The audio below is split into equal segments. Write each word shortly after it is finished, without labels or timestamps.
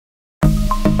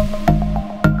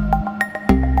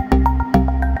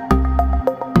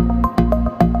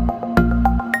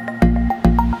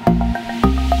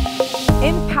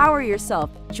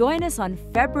yourself. Join us on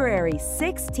February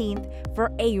 16th for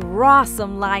a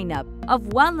rawsome lineup of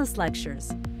wellness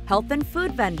lectures, health and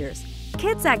food vendors,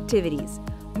 kids activities,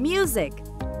 music,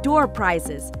 door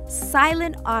prizes,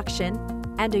 silent auction,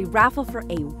 and a raffle for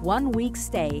a 1-week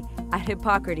stay at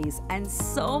Hippocrates, and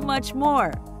so much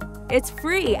more. It's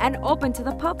free and open to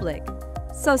the public.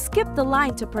 So skip the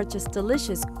line to purchase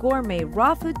delicious gourmet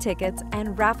raw food tickets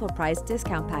and raffle prize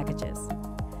discount packages.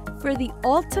 For the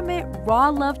ultimate raw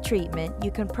love treatment, you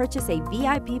can purchase a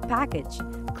VIP package.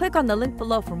 Click on the link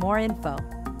below for more info.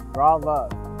 Raw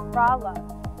love. Raw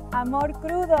love. Amor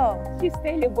crudo.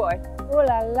 Juste le bord. Oh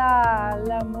la la,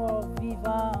 l'amour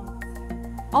vivant.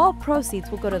 All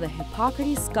proceeds will go to the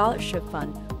Hippocrates Scholarship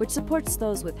Fund, which supports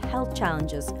those with health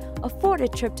challenges. Afford a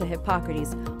trip to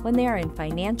Hippocrates when they are in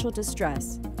financial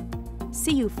distress.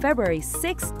 See you February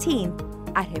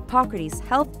 16th at Hippocrates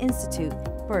Health Institute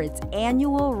for its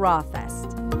annual Raw Fest.